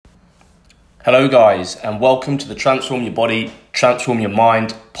Hello guys, and welcome to the Transform Your Body, Transform Your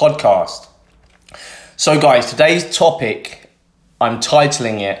Mind podcast. So guys, today's topic, I'm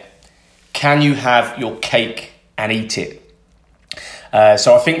titling it, Can You Have Your Cake and Eat It?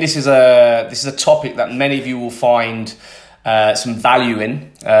 So I think this is a topic that many of you will find some value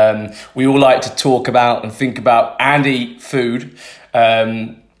in. We all like to talk about and think about and eat food.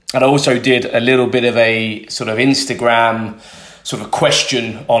 And I also did a little bit of a sort of Instagram sort of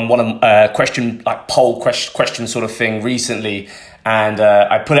question on question sort of thing recently, and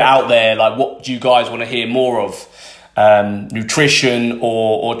I put it out there like, what do you guys want to hear more of, nutrition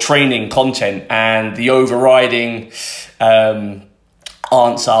or training content? And the overriding answer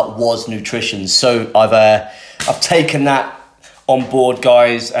was nutrition. So I've taken that on board,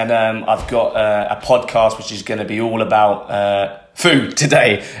 guys, and I've got a podcast which is going to be all about food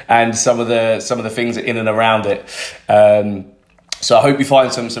today and some of the things in and around it. So I hope you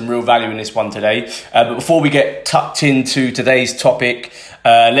find some real value in this one today. But before we get tucked into today's topic,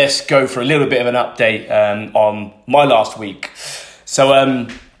 let's go for a little bit of an update on my last week. So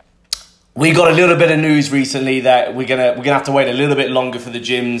we got a little bit of news recently that we're gonna have to wait a little bit longer for the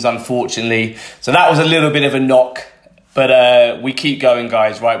gyms, unfortunately. So that was a little bit of a knock, but we keep going,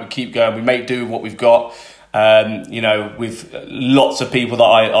 guys. Right, we keep going. We make do with what we've got. With lots of people that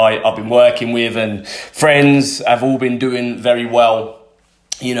I've been working with and friends have all been doing very well,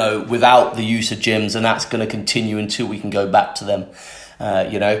 without the use of gyms, and that's going to continue until we can go back to them,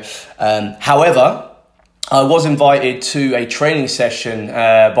 However, I was invited to a training session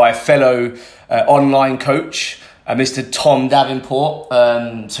by a fellow online coach, Mr. Tom Davenport.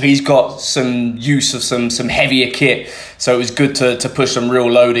 So he's got some use of some heavier kit. So it was good to push some real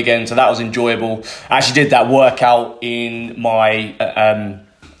load again. So that was enjoyable. I actually did that workout in my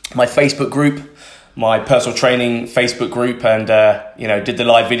my Facebook group, my personal training Facebook group, and did the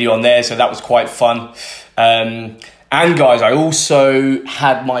live video on there. So that was quite fun. And guys, I also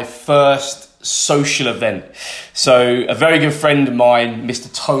had my first social event. So a very good friend of mine, Mr.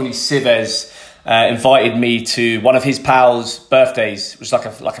 Tony Civez, invited me to one of his pals' birthdays. It was like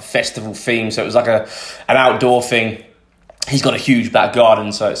a festival theme, so it was like an outdoor thing. He's got a huge back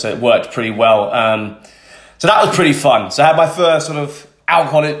garden, so it worked pretty well. So that was pretty fun. So I had my first sort of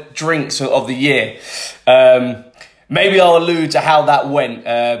alcoholic drinks of the year. Maybe I'll allude to how that went,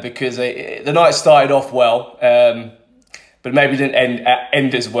 because the night started off well, but maybe didn't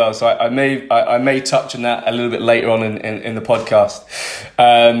end as well. So I may touch on that a little bit later on in the podcast.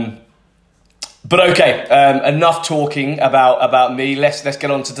 But okay, enough talking about me. Let's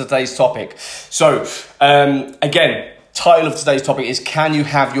get on to today's topic. So again, title of today's topic is Can You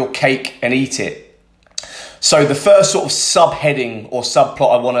Have Your Cake and Eat It? So the first sort of subheading or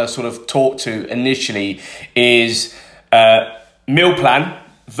subplot I want to sort of talk to initially is meal plan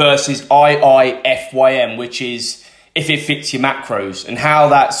versus IIFYM, which is if it fits your macros, and how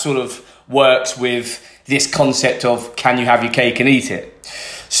that sort of works with this concept of can you have your cake and eat it.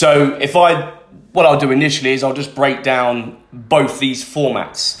 So what I'll do initially is I'll just break down both these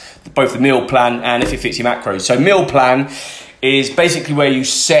formats, both the meal plan and if it fits your macros. So meal plan is basically where you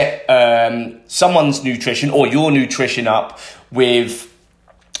set someone's nutrition or your nutrition up with,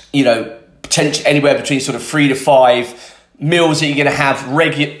 potentially anywhere between sort of 3 to 5 meals that you're going to have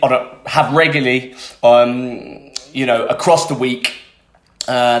regularly, across the week.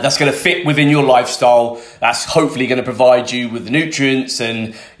 That's going to fit within your lifestyle. That's hopefully going to provide you with the nutrients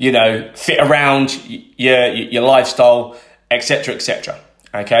and, fit around your lifestyle, etc., etc.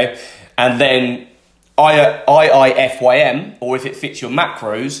 Okay. And then IIFYM, or if it fits your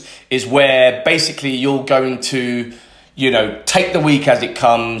macros, is where basically you're going to, take the week as it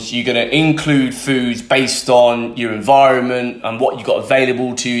comes. You're going to include foods based on your environment and what you've got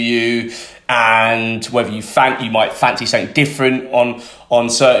available to you, and whether you might fancy something different on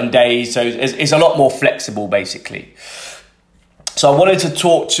certain days. So it's a lot more flexible, basically. So I wanted to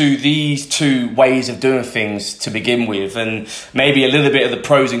talk to these two ways of doing things to begin with, and maybe a little bit of the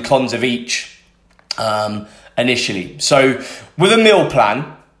pros and cons of each initially. So with a meal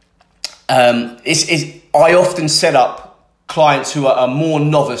plan, I often set up clients who are more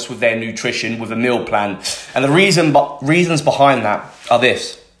novice with their nutrition with a meal plan, and the reasons behind that are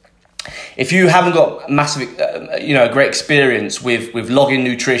this. If you haven't got massive, great experience with logging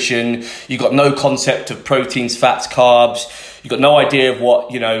nutrition, you've got no concept of proteins, fats, carbs, you've got no idea of what,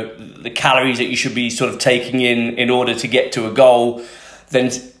 the calories that you should be sort of taking in order to get to a goal,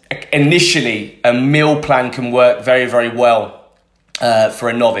 then initially a meal plan can work very, very well for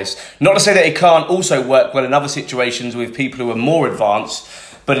a novice. Not to say that it can't also work well in other situations with people who are more advanced,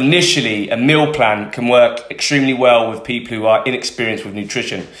 but initially a meal plan can work extremely well with people who are inexperienced with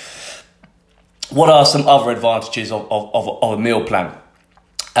nutrition. what are some other advantages of a meal plan?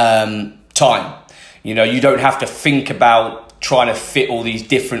 Time. You know, you don't have to think about trying to fit all these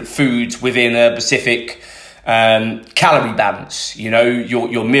different foods within a specific calorie balance. You know,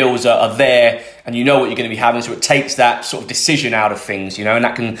 your meals are there and you know what you're going to be having, so it takes that sort of decision out of things, you know, and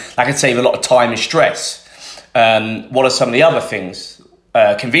that can save a lot of time and stress. What are some of the other things?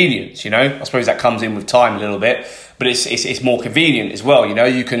 Convenience, you know, I suppose that comes in with time a little bit, but it's more convenient as well. You know,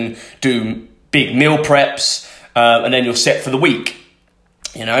 you can do big meal preps and then you're set for the week,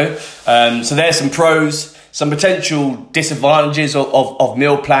 you know. So there's some pros. Some potential disadvantages of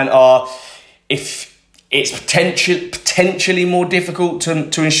meal plan are if it's potentially more difficult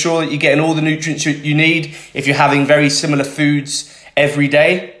to ensure that you're getting all the nutrients you need if you're having very similar foods every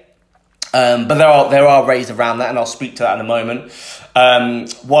day. But there are ways around that, and I'll speak to that in a moment.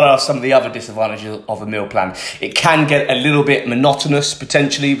 What are some of the other disadvantages of a meal plan? It can get a little bit monotonous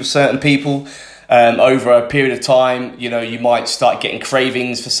potentially with certain people. Over a period of time, you know, you might start getting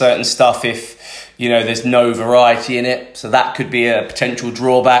cravings for certain stuff if, you know, there's no variety in it. So that could be a potential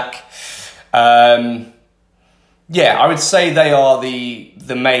drawback. Yeah, I would say they are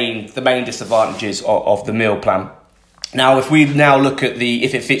the main disadvantages of the meal plan. Now, if we now look at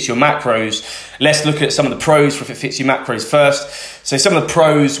if it fits your macros, let's look at some of the pros for if it fits your macros first. So some of the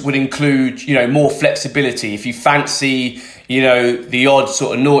pros would include, you know, more flexibility. If you fancy, you know, the odd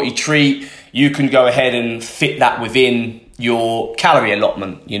sort of naughty treat, you can go ahead and fit that within your calorie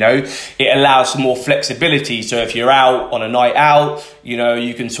allotment. You know, it allows some more flexibility. So if you're out on a night out, you know,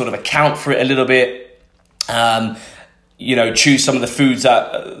 you can sort of account for it a little bit. You know, choose some of the foods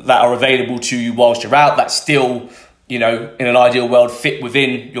that are available to you whilst you're out that still, you know, in an ideal world, fit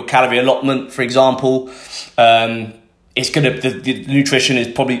within your calorie allotment, for example. It's the nutrition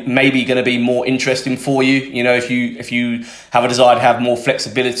is maybe going to be more interesting for you. You know, if you have a desire to have more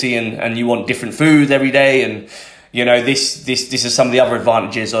flexibility and you want different foods every day, and you know, this is some of the other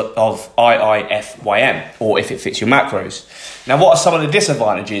advantages of IIFYM, or if it fits your macros. Now, what are some of the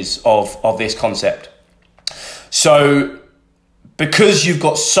disadvantages of this concept? So, because you've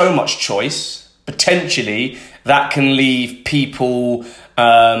got so much choice, potentially that can leave people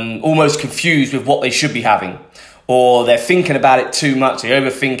almost confused with what they should be having, or they're thinking about it too much, they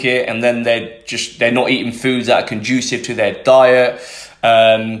overthink it, and then they're not eating foods that are conducive to their diet.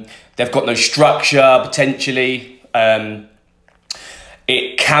 They've got no structure, potentially.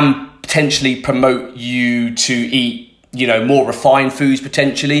 It can potentially promote you to eat, you know, more refined foods,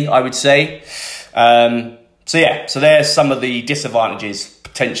 potentially, I would say. So there's some of the disadvantages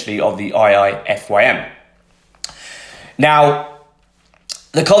potentially of the IIFYM. Now,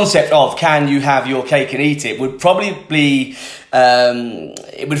 the concept of can you have your cake and eat it would probably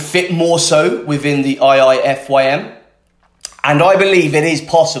it would fit more so within the IIFYM, and I believe it is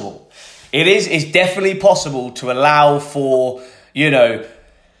possible. It's definitely possible to allow for, you know,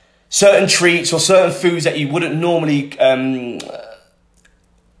 certain treats or certain foods that you wouldn't normally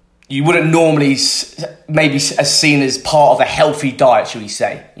maybe as seen as part of a healthy diet, shall we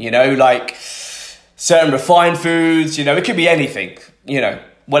say, you know, like certain refined foods, you know, it could be anything, you know,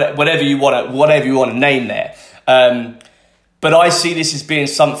 whatever you want to name there. But I see this as being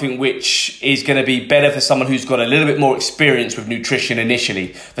something which is going to be better for someone who's got a little bit more experience with nutrition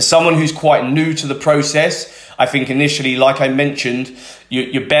initially. For someone who's quite new to the process, I think initially, like I mentioned,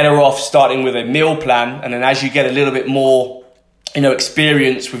 you're better off starting with a meal plan, and then as you get a little bit more, you know,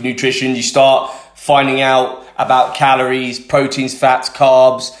 experience with nutrition, you start finding out about calories, proteins, fats,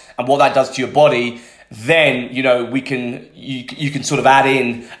 carbs, and what that does to your body. Then, you know, you can sort of add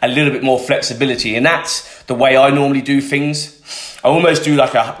in a little bit more flexibility, and that's the way I normally do things. I almost do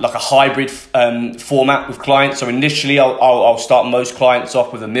like a hybrid format with clients. So initially, I'll start most clients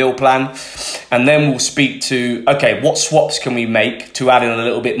off with a meal plan, and then we'll speak to, okay, what swaps can we make to add in a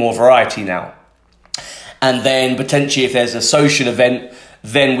little bit more variety now? And then potentially if there's a social event,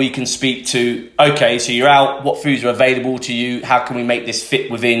 then we can speak to, okay, so you're out, what foods are available to you? How can we make this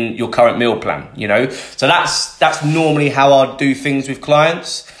fit within your current meal plan, you know? So that's normally how I do things with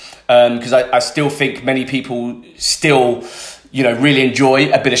clients, because I still think many people still, you know, really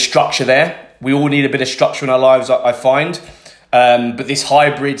enjoy a bit of structure there. We all need a bit of structure in our lives, I find. But this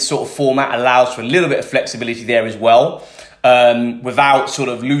hybrid sort of format allows for a little bit of flexibility there as well, without sort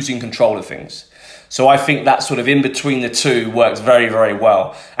of losing control of things. So I think that sort of in between the two works very, very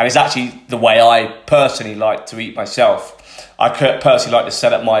well. And it's actually the way I personally like to eat myself. I personally like to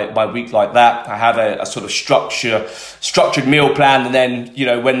set up my week like that. I have a sort of structured meal plan. And then, you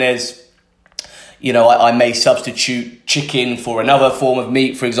know, when there's, you know, I may substitute chicken for another form of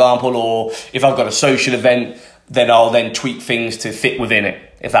meat, for example. Or if I've got a social event, then I'll then tweak things to fit within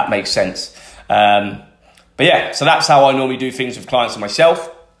it, if that makes sense. But yeah, so that's how I normally do things with clients and myself.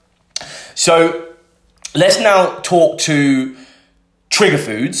 So let's now talk to trigger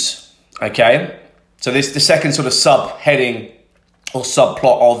foods, okay? So the second sort of subheading or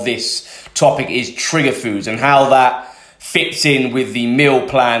subplot of this topic is trigger foods and how that fits in with the meal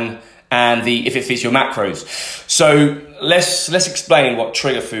plan and the if it fits your macros. So let's explain what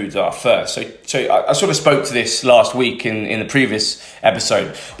trigger foods are first. So I sort of spoke to this last week in the previous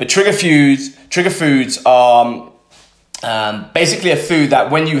episode, but trigger foods are basically a food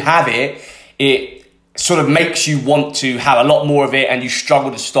that when you have it, it sort of makes you want to have a lot more of it, and you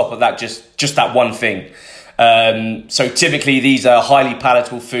struggle to stop at that just that one thing. So typically these are highly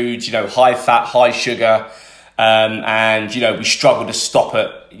palatable foods, high fat, high sugar, and we struggle to stop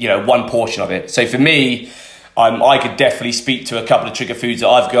at one portion of it. So for me, I could definitely speak to a couple of trigger foods that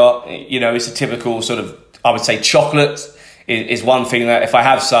I've got. It's a typical sort of, I would say, chocolate is one thing that if I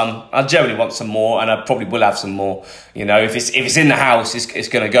have some, I generally want some more, and I probably will have some more. If it's in the house, it's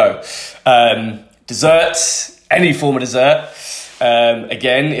going to go. Desserts, any form of dessert.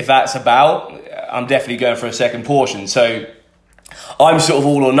 Again, if that's about, I'm definitely going for a second portion. So I'm sort of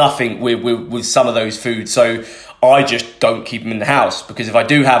all or nothing with some of those foods. So I just don't keep them in the house, because if I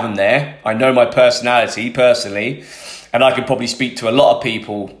do have them there, I know my personality personally, and I can probably speak to a lot of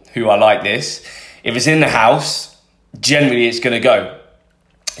people who are like this. If it's in the house, generally it's going to go.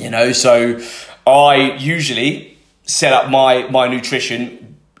 So I usually set up my nutrition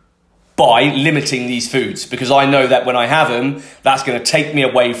by limiting these foods, because I know that when I have them, that's going to take me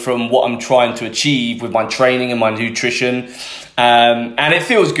away from what I'm trying to achieve with my training and my nutrition. And it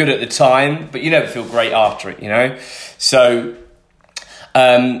feels good at the time, but you never feel great after it, So,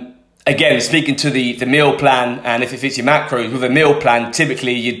 again, speaking to the meal plan, and if it fits your macros, with a meal plan,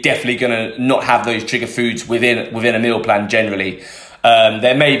 typically you're definitely going to not have those trigger foods within a meal plan generally.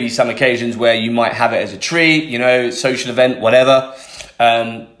 There may be some occasions where you might have it as a treat, social event, whatever.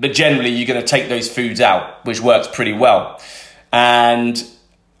 But generally you're going to take those foods out, which works pretty well. And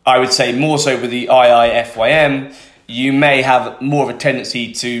I would say more so with the IIFYM, you may have more of a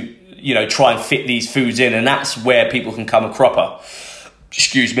tendency to, try and fit these foods in, and that's where people can come a cropper.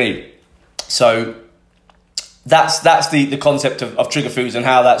 Excuse me. So that's the concept of trigger foods and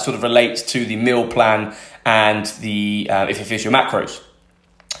how that sort of relates to the meal plan and the if it fits your macros.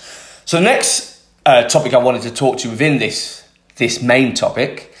 So the next topic I wanted to talk to within this main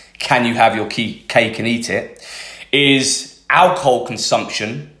topic, can you have your cake and eat it, is alcohol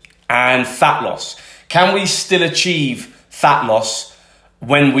consumption and fat loss. Can we still achieve fat loss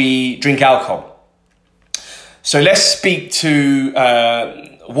when we drink alcohol? So let's speak to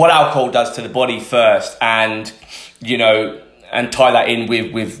what alcohol does to the body first, and and tie that in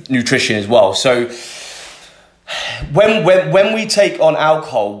with nutrition as well. So when we take on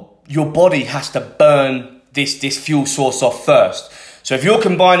alcohol, your body has to burn this fuel source off first. So if you're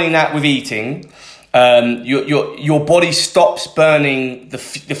combining that with eating, your body stops burning the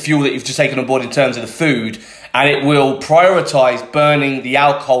fuel that you've just taken on board in terms of the food, and it will prioritize burning the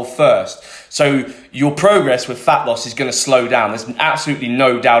alcohol first. So your progress with fat loss is going to slow down. There's absolutely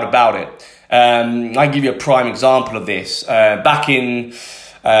no doubt about it. I can give you a prime example of this. Back in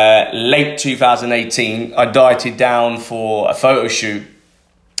late 2018, I dieted down for a photo shoot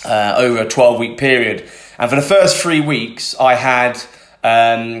over a 12-week period. And for the first 3 weeks, I had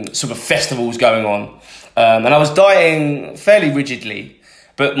sort of festivals going on. And I was dieting fairly rigidly,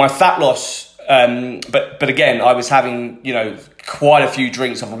 but my fat loss, but again, I was having, quite a few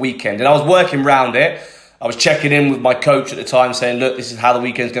drinks on the weekend, and I was working around it. I was checking in with my coach at the time saying, look, this is how the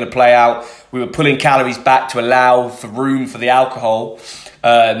weekend's going to play out. We were pulling calories back to allow for room for the alcohol.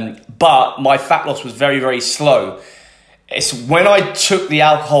 But my fat loss was very, very slow. It's when I took the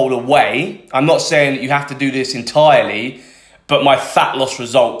alcohol away, I'm not saying that you have to do this entirely, but my fat loss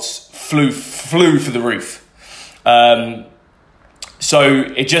results flew through the roof. So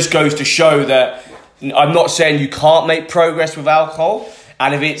it just goes to show that I'm not saying you can't make progress with alcohol.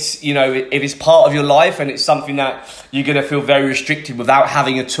 And if it's, if it's part of your life and it's something that you're going to feel very restricted without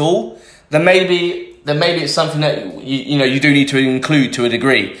having a tool, then maybe it's something that you do need to include to a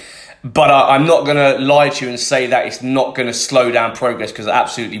degree. But I'm not going to lie to you and say that it's not going to slow down progress, because it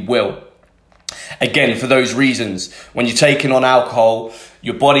absolutely will. Again, for those reasons, when you're taking on alcohol,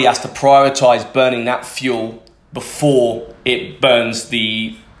 your body has to prioritize burning that fuel before it burns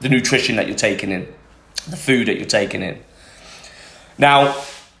the nutrition that you're taking in, the food that you're taking in. Now,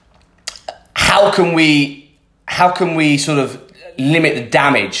 how can we sort of limit the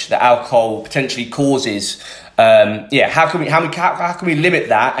damage that alcohol potentially causes? How can we limit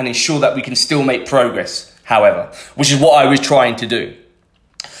that and ensure that we can still make progress, however, which is what I was trying to do.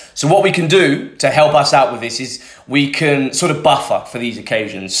 So what we can do to help us out with this is we can sort of buffer for these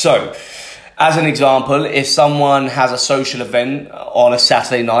occasions. So as an example, if someone has a social event on a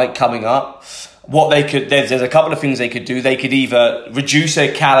Saturday night coming up, what they could, there's a couple of things they could do. They could either reduce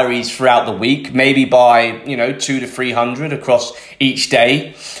their calories throughout the week, maybe by, 200 to 300 across each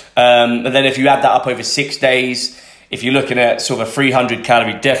day. And then if you add that up over 6 days, if you're looking at sort of a 300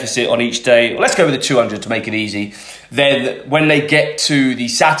 calorie deficit on each day, let's go with the 200 to make it easy. Then when they get to the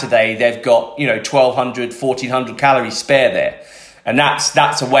Saturday, they've got, 1,200, 1,400 calories spare there. And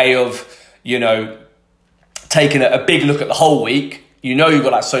that's a way of, taking a big look at the whole week. You've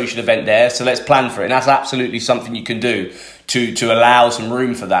got that social event there, so let's plan for it. And that's absolutely something you can do to allow some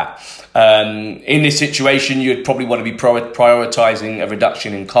room for that. In this situation, you'd probably want to be prioritizing a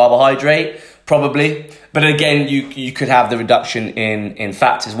reduction in carbohydrate, probably. But again, you could have the reduction in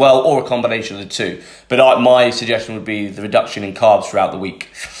fats as well, or a combination of the two. But my suggestion would be the reduction in carbs throughout the week.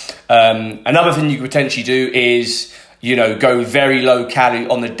 Another thing you could potentially do is, go very low calorie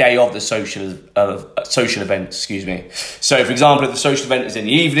on the day of the social event, So for example, if the social event is in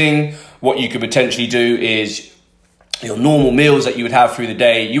the evening, what you could potentially do is your normal meals that you would have through the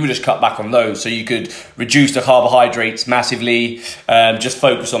day, you would just cut back on those. So you could reduce the carbohydrates massively, just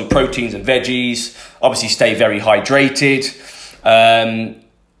focus on proteins and veggies, obviously stay very hydrated,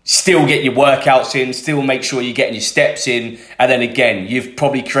 still get your workouts in, still make sure you're getting your steps in. And then again, you've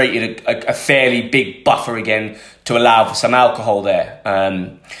probably created a fairly big buffer again to allow for some alcohol there.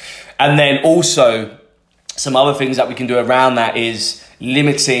 And then also some other things that we can do around that is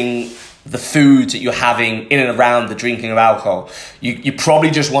limiting the foods that you're having in and around the drinking of alcohol. You probably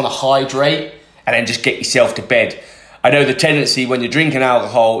just want to hydrate and then just get yourself to bed. I know the tendency when you're drinking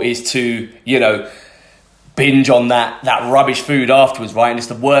alcohol is to, binge on that rubbish food afterwards, right? And it's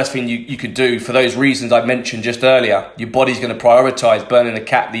the worst thing you could do for those reasons I mentioned just earlier. Your body's going to prioritize burning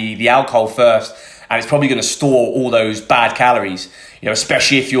the alcohol first, and it's probably going to store all those bad calories,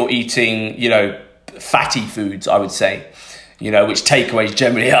 especially if you're eating, fatty foods, I would say, which takeaways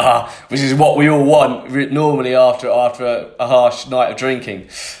generally are, which is what we all want normally after a harsh night of drinking.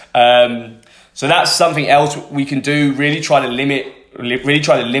 So that's something else we can do. Really try to limit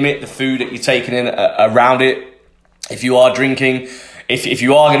the food that you're taking in around it. If you are drinking, if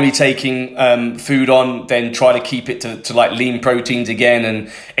you are going to be taking food on, then try to keep it to like lean proteins again.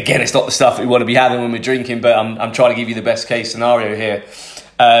 And again, it's not the stuff that we want to be having when we're drinking, but I'm trying to give you the best case scenario here.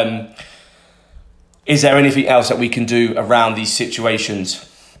 Is there anything else that we can do around these situations?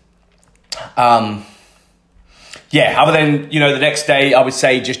 Other than, the next day, I would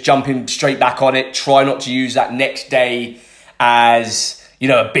say just jumping straight back on it. Try not to use that next day as,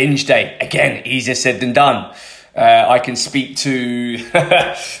 a binge day. Again, easier said than done. I can speak to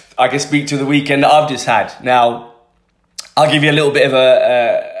the weekend that I've just had. Now, I'll give you a little bit of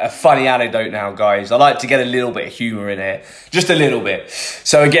a funny anecdote now, guys. I like to get a little bit of humour in here, just a little bit.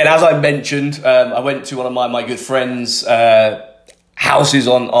 So again, as I mentioned, I went to one of my good friends' houses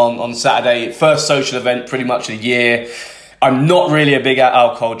on Saturday. First social event pretty much of the year. I'm not really a big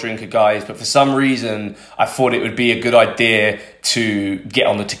alcohol drinker, guys, but for some reason, I thought it would be a good idea to get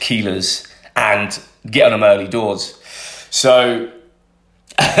on the tequilas and get on them early doors. So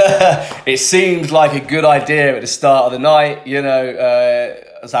it seemed like a good idea at the start of the night. I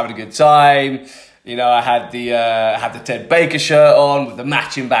was having a good time. I had the Ted Baker shirt on with the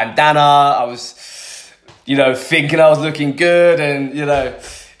matching bandana. I was, thinking I was looking good, and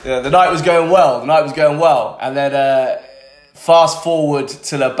the night was going well. And then fast forward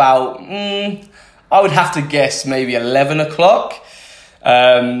till about, I would have to guess maybe 11 o'clock.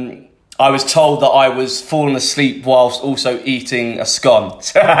 I was told that I was falling asleep whilst also eating a scone.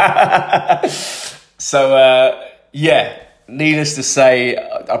 So, needless to say,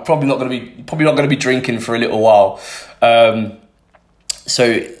 I'm probably not going to be drinking for a little while.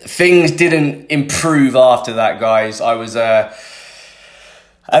 So things didn't improve after that, guys. I was a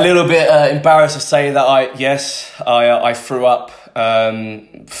little bit embarrassed to say that I threw up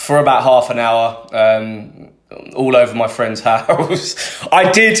for about half an hour. All over my friend's house.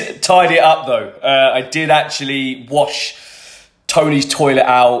 I did tidy it up though. I did actually wash Tony's toilet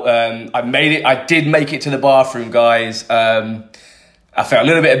out. I did make it to the bathroom, guys. I felt a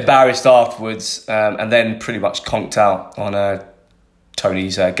little bit embarrassed afterwards, and then pretty much conked out on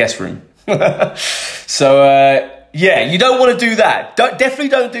Tony's guest room. So you don't want to do that. Definitely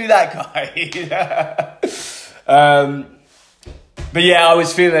don't do that, guys. But I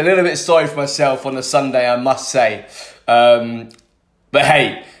was feeling a little bit sorry for myself on the Sunday, I must say. But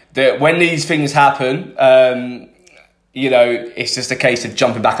hey, when these things happen, it's just a case of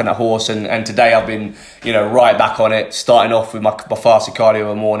jumping back on that horse. And today I've been, right back on it, starting off with my fasted cardio in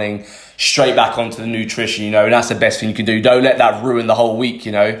the morning, straight back onto the nutrition, and that's the best thing you can do. Don't let that ruin the whole week,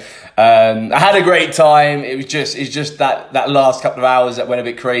 I had a great time. It's just that last couple of hours that went a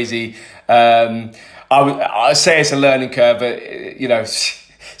bit crazy. I say it's a learning curve, but,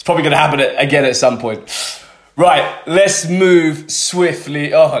 it's probably going to happen again at some point. Right, let's move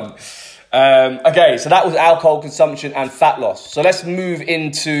swiftly on. Okay, so that was alcohol consumption and fat loss. So let's move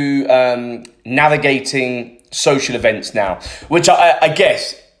into navigating social events now, which I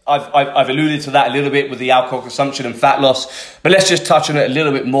guess I've alluded to that a little bit with the alcohol consumption and fat loss, but let's just touch on it a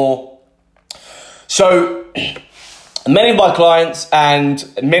little bit more. So many of my clients and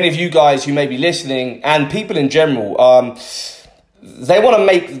many of you guys who may be listening and people in general, they want to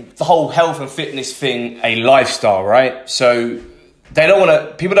make the whole health and fitness thing a lifestyle, right? So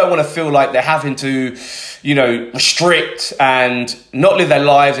people don't want to feel like they're having to, restrict and not live their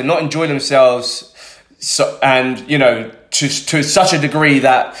lives and not enjoy themselves. To such a degree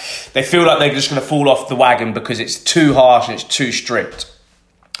that they feel like they're just going to fall off the wagon because it's too harsh and it's too strict.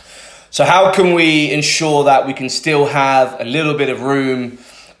 So how can we ensure that we can still have a little bit of room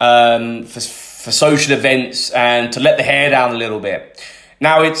for social events and to let the hair down a little bit?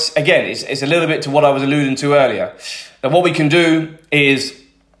 Now, it's a little bit to what I was alluding to earlier. That what we can do is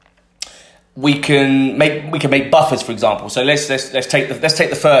we can make buffers, for example. So let's take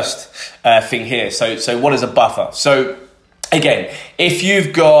the first thing here. So what is a buffer? So again, if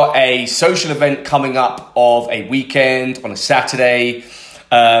you've got a social event coming up of a weekend on a Saturday,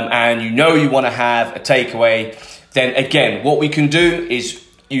 and you want to have a takeaway, then again, what we can do is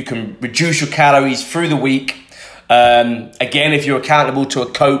you can reduce your calories through the week. Again, if you're accountable to a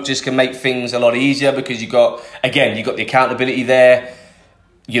coach, this can make things a lot easier because you've got the accountability there.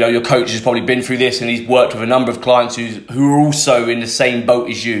 Your coach has probably been through this and he's worked with a number of clients who are also in the same boat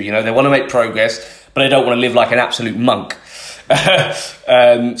as you. They want to make progress, but they don't want to live like an absolute monk.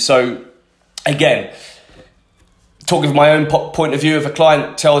 So again, talking from my own point of view, if a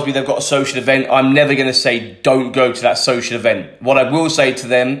client tells me they've got a social event, I'm never going to say don't go to that social event. What I will say to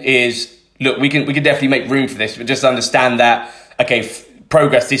them is, look, we can definitely make room for this, but just understand that, okay,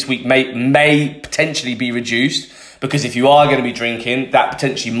 progress this week may potentially be reduced because if you are going to be drinking, that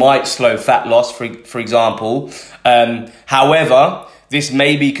potentially might slow fat loss, for example. However, this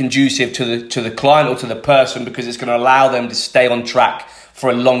may be conducive to the client or to the person because it's going to allow them to stay on track for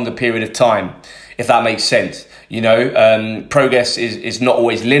a longer period of time, if that makes sense. Progress is not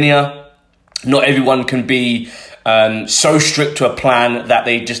always linear. Not everyone can be so strict to a plan that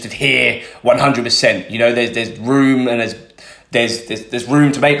they just adhere 100%. There's room and there's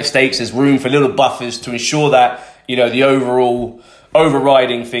room to make mistakes. There's room for little buffers to ensure that the overall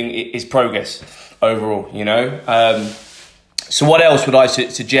overriding thing is progress overall. So what else would I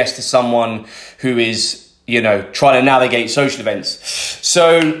suggest to someone who is trying to navigate social events?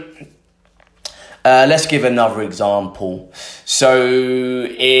 So let's give another example. So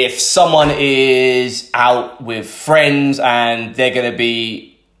if someone is out with friends and they're going to be,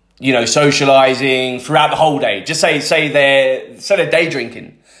 socializing throughout the whole day, just say they're day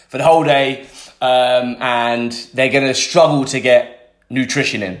drinking for the whole day, and they're going to struggle to get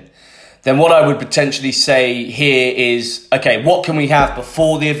nutrition in, then what I would potentially say here is, okay, what can we have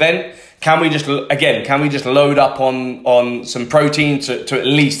before the event? Can we just load up on some protein to at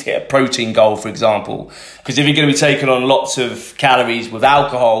least hit a protein goal, for example? Because if you're going to be taking on lots of calories with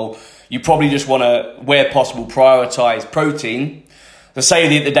alcohol, you probably just want to, where possible, prioritize protein. Let's say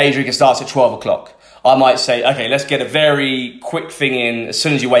the day drinking starts at 12 o'clock. I might say, okay, let's get a very quick thing in as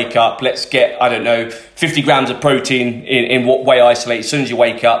soon as you wake up. Let's get, 50 grams of protein in whey isolate as soon as you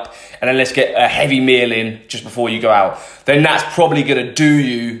wake up. And then let's get a heavy meal in just before you go out. Then that's probably going to do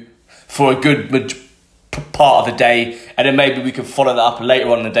you for a good part of the day, and then maybe we can follow that up later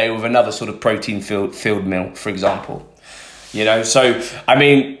on in the day with another sort of protein-filled meal, for example. So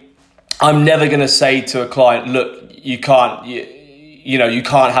I'm never going to say to a client, look, you can't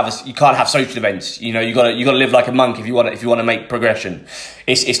have social events. You got to live like a monk if you want to make progression.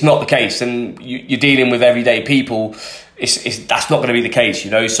 It's not the case, and you're dealing with everyday people. That's not going to be the case,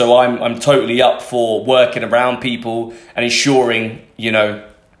 So I'm totally up for working around people and ensuring,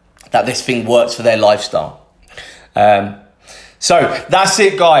 that this thing works for their lifestyle. So that's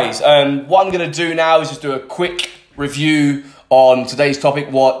it, guys. What I'm going to do now is just do a quick review on today's topic,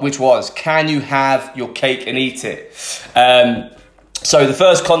 which was, can you have your cake and eat it? So the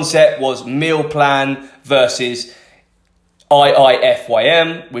first concept was meal plan versus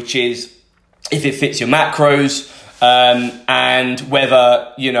IIFYM, which is if it fits your macros. and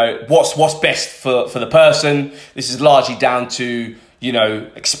whether, what's best for the person. This is largely down to,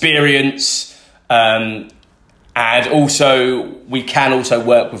 experience, and also we can also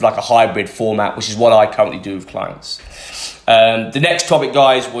work with like a hybrid format, which is what I currently do with clients. The next topic,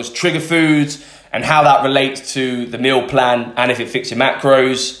 guys, was trigger foods and how that relates to the meal plan and if it fits your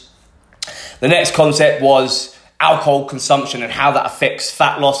macros. The next concept was alcohol consumption and how that affects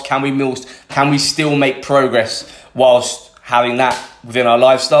fat loss. Can we still make progress whilst having that within our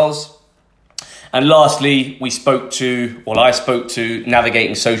lifestyles? And lastly, I spoke to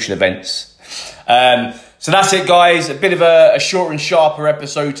navigating social events. So that's it, guys. A bit of a short and sharper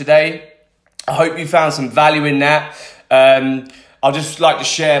episode today. I hope you found some value in that. I'd just like to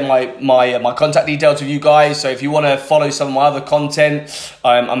share my contact details with you guys. So if you want to follow some of my other content,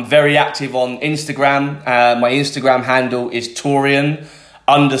 I'm very active on Instagram. My Instagram handle is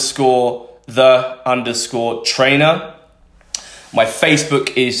Torian_the_trainer. My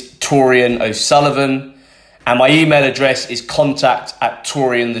Facebook is Torian O'Sullivan. And my email address is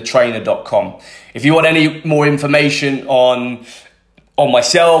contact@torianthetrainer.com. If you want any more information on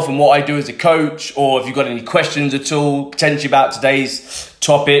myself and what I do as a coach, or if you've got any questions at all, potentially about today's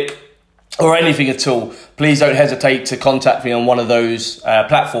topic or anything at all, please don't hesitate to contact me on one of those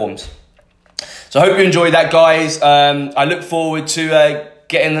platforms. So I hope you enjoyed that, guys. I look forward to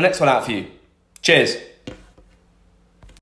getting the next one out for you. Cheers.